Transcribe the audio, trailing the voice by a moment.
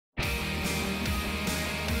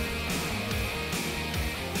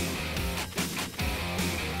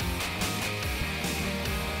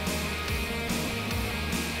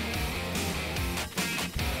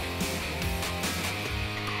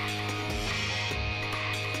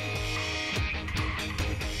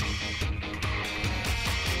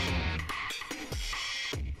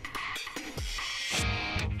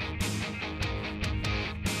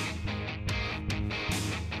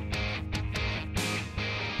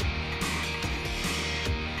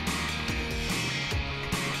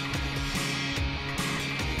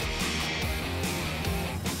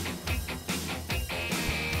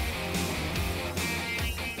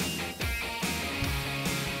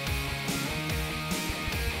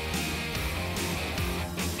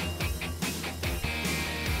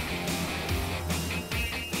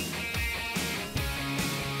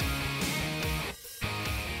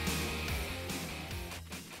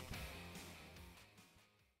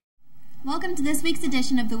Welcome to this week's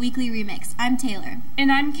edition of the Weekly Remix. I'm Taylor.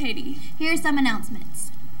 And I'm Katie. Here are some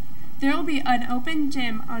announcements. There will be an open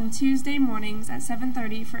gym on Tuesday mornings at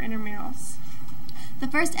 7:30 for intramurals. The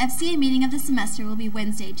first FCA meeting of the semester will be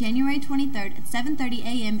Wednesday, January 23rd at 7:30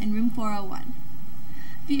 a.m. in room 401.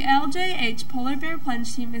 The LJH Polar Bear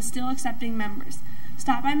Plunge team is still accepting members.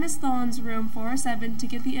 Stop by Miss Tholen's room 407 to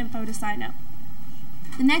get the info to sign up.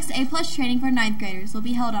 The next A-Plus training for 9th graders will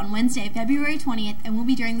be held on Wednesday, February 20th, and will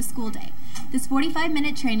be during the school day. This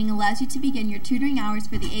 45-minute training allows you to begin your tutoring hours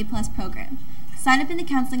for the A-Plus program. Sign up in the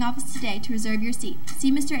counseling office today to reserve your seat.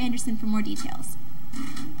 See Mr. Anderson for more details.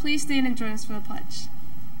 Please stand and join us for the pledge.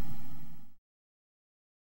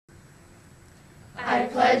 I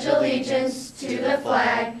pledge allegiance to the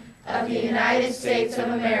flag of the United States of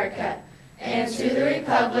America and to the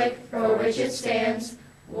republic for which it stands,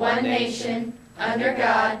 one nation, under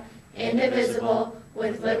God, indivisible,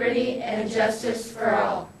 with liberty and justice for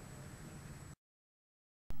all.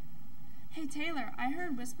 Hey Taylor, I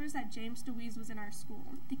heard whispers that James DeWees was in our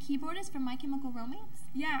school. The keyboardist from My Chemical Romance?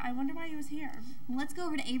 Yeah, I wonder why he was here. Well, let's go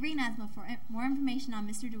over to Avery and Asma for more information on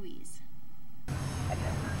Mr. DeWees.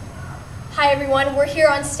 Hi everyone, we're here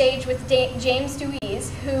on stage with James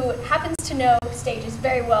DeWees, who happens to know stages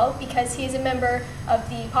very well because he is a member of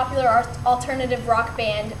the popular alternative rock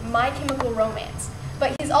band My Chemical Romance.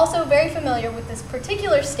 But he's also very familiar with this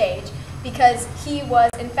particular stage because he was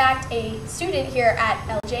in fact a student here at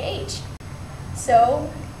LJH. So,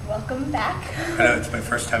 welcome back. I know, it's my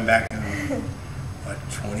first time back in,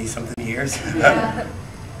 20-something years? Yeah.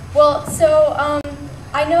 Well, so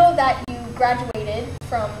I know that you graduated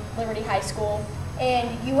from Liberty High School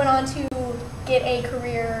and you went on to get a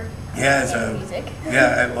career in music.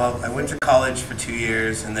 Yeah, I went to college for 2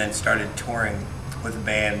 years and then started touring with a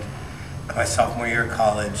band my sophomore year of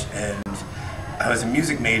college, and I was a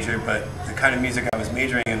music major, but the kind of music I was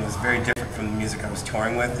majoring in was very different from the music I was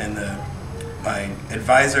touring with, and my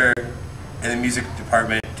advisor in the music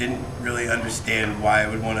department didn't really understand why I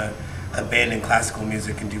would want to abandon classical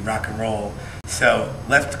music and do rock and roll. So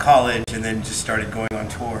left college and then just started going on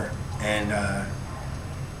tour, and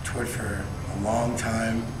toured for a long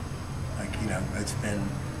time. It's been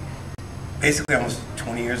basically almost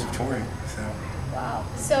 20 years of touring. So. Wow.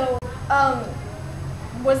 So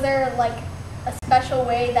was there like a special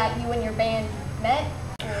way that you and your band met?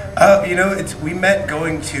 We met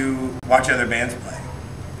going to watch other bands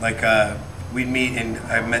play. We'd meet, and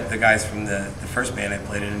I met the guys from the first band I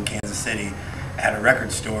played in Kansas City at a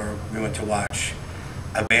record store. We went to watch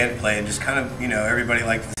a band play, and just kind of, everybody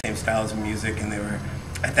liked the same styles of music, and they were,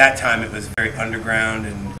 at that time it was very underground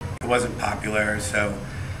and it wasn't popular, so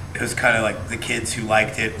it was kind of like the kids who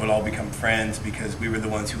liked it would all become friends because we were the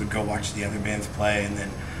ones who would go watch the other bands play, and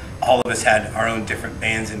then all of us had our own different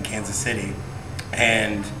bands in Kansas City,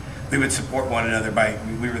 and we would support one another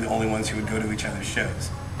we were the only ones who would go to each other's shows.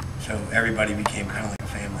 So everybody became kind of like a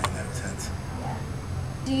family in that sense. Yeah.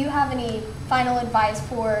 Do you have any final advice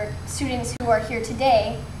for students who are here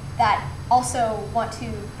today that also want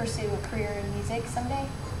to pursue a career in music someday?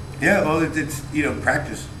 Yeah, well, it's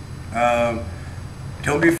practice.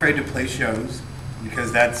 Don't be afraid to play shows,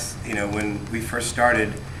 because that's, when we first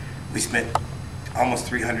started, we spent almost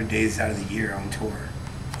 300 days out of the year on tour,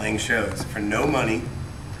 playing shows for no money,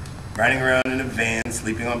 riding around in a van,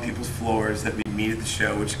 sleeping on people's floors that we meet at the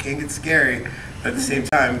show, which can get scary, but at the same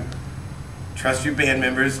time, trust your band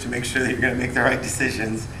members to make sure that you're going to make the right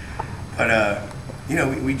decisions. But,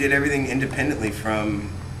 we did everything independently from,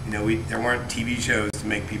 there weren't TV shows to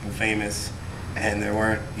make people famous, and there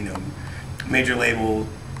weren't, major label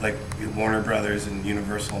like Warner Brothers and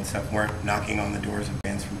Universal and stuff weren't knocking on the doors of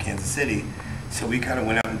bands from Kansas City. So we kind of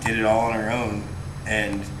went out and did it all on our own,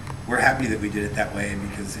 and we're happy that we did it that way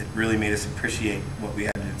because it really made us appreciate what we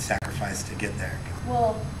had to sacrifice to get there.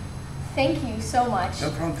 Well, thank you so much. No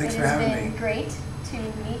problem. Thanks for having me. It has been great to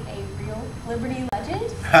meet a real Liberty legend.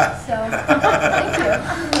 So, thank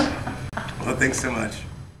you. Well, thanks so much.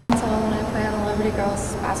 So when I play on the Liberty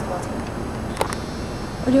Girls basketball team.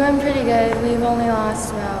 We're doing pretty good. We've only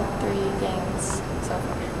lost about 3 games so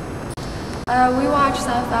far. We watched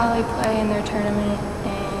South Valley play in their tournament,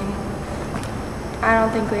 and I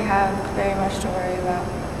don't think we have very much to worry about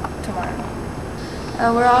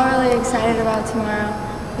tomorrow. We're all really excited about tomorrow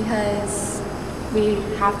because we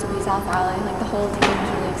have to beat South Valley. The whole team is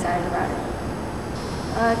really excited about it.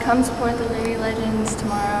 Come support the Lady Legends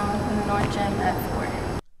tomorrow in the North Gym at 4.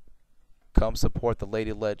 Come support the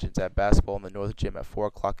Lady Legends at basketball in the North Gym at 4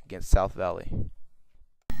 o'clock against South Valley.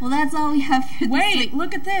 Well, that's all we have for this week. Wait,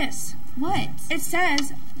 look at this. What? It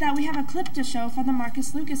says that we have a clip to show for the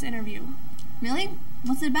Marcus Lucas interview. Really?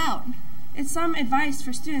 What's it about? It's some advice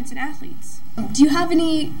for students and athletes. Do you have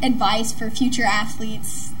any advice for future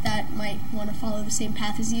athletes that might want to follow the same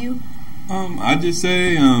path as you? I'd just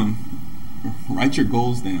say write your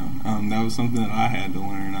goals down. That was something that I had to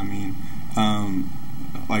learn. I mean,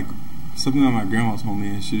 like something that my grandma told me,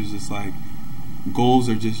 and she was just like, goals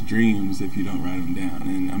are just dreams if you don't write them down.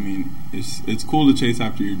 And I mean, it's cool to chase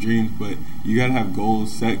after your dreams, but you got to have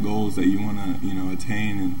goals, set goals that you want to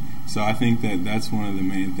attain. And so I think that that's one of the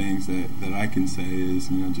main things that I can say is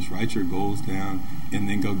just write your goals down and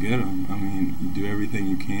then go get them. I mean, you do everything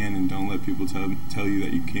you can and don't let people tell you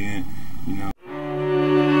that you can't.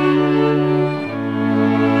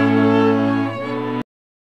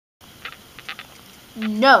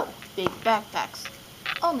 No big backpacks,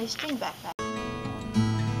 only string backpacks.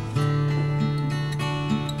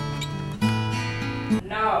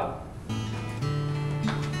 No.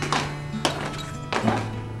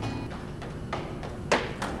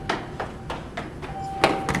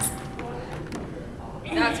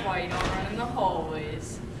 That's why you don't run in the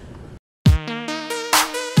hallways.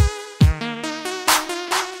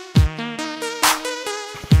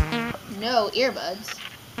 No earbuds.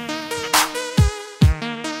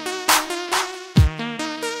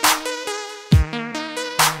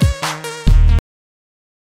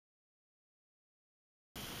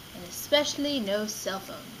 And especially no cell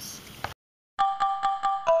phones.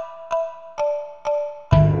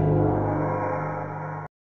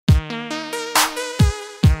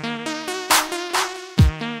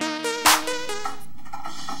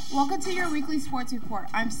 Welcome to your weekly sports report.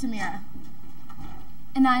 I'm Samira.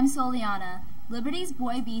 And I'm Soliana. Liberty's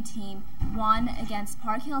Boy B team won against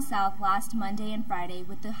Park Hill South last Monday and Friday,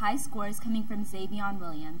 with the high scores coming from Xavion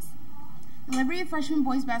Williams. The Liberty freshman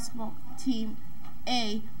boys basketball team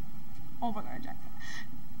A. Oh my god, I jacked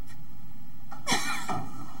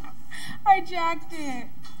it. I jacked it.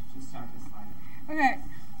 Just start the slide. Okay.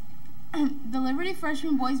 The Liberty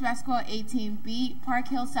freshman boys basketball A team beat Park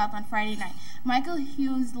Hill South on Friday night. Michael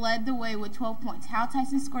Hughes led the way with 12 points. Hal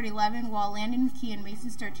Tyson scored 11, while Landon McKee and Mason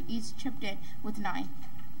Sturch each chipped in with 9.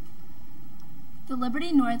 The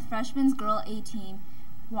Liberty North freshmen's girl A team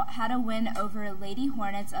had a win over Lady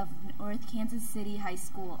Hornets of North Kansas City High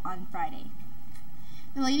School on Friday.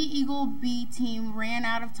 The Lady Eagle B team ran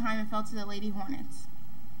out of time and fell to the Lady Hornets.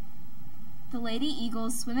 The Lady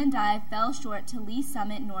Eagles swim and dive fell short to Lee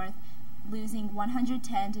Summit North, losing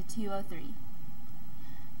 110 to 203.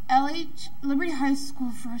 LH Liberty High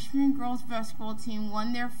School freshman girls basketball team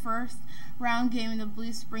won their first round game in the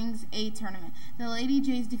Blue Springs A tournament. The Lady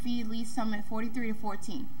Jays defeated Lee Summit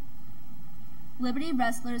 43-14. Liberty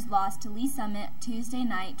wrestlers lost to Lee Summit Tuesday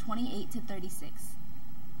night 28-36.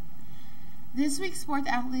 This week's sports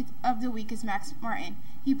athlete of the week is Max Martin.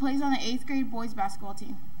 He plays on the 8th grade boys basketball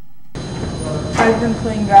team. I've been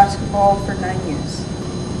playing basketball for 9 years.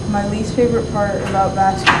 My least favorite part about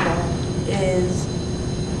basketball is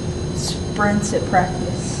sprints at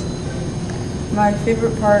practice. My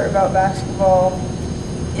favorite part about basketball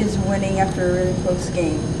is winning after a really close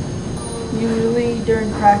game. Usually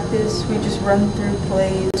during practice we just run through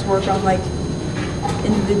plays, work on like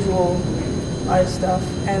individual stuff,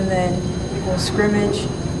 and then we'll scrimmage,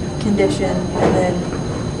 condition, and then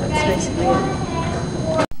that's basically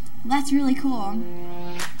it. That's really cool.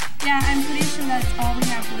 Yeah, I'm pretty sure that's all we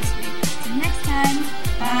have for this week. See you next time.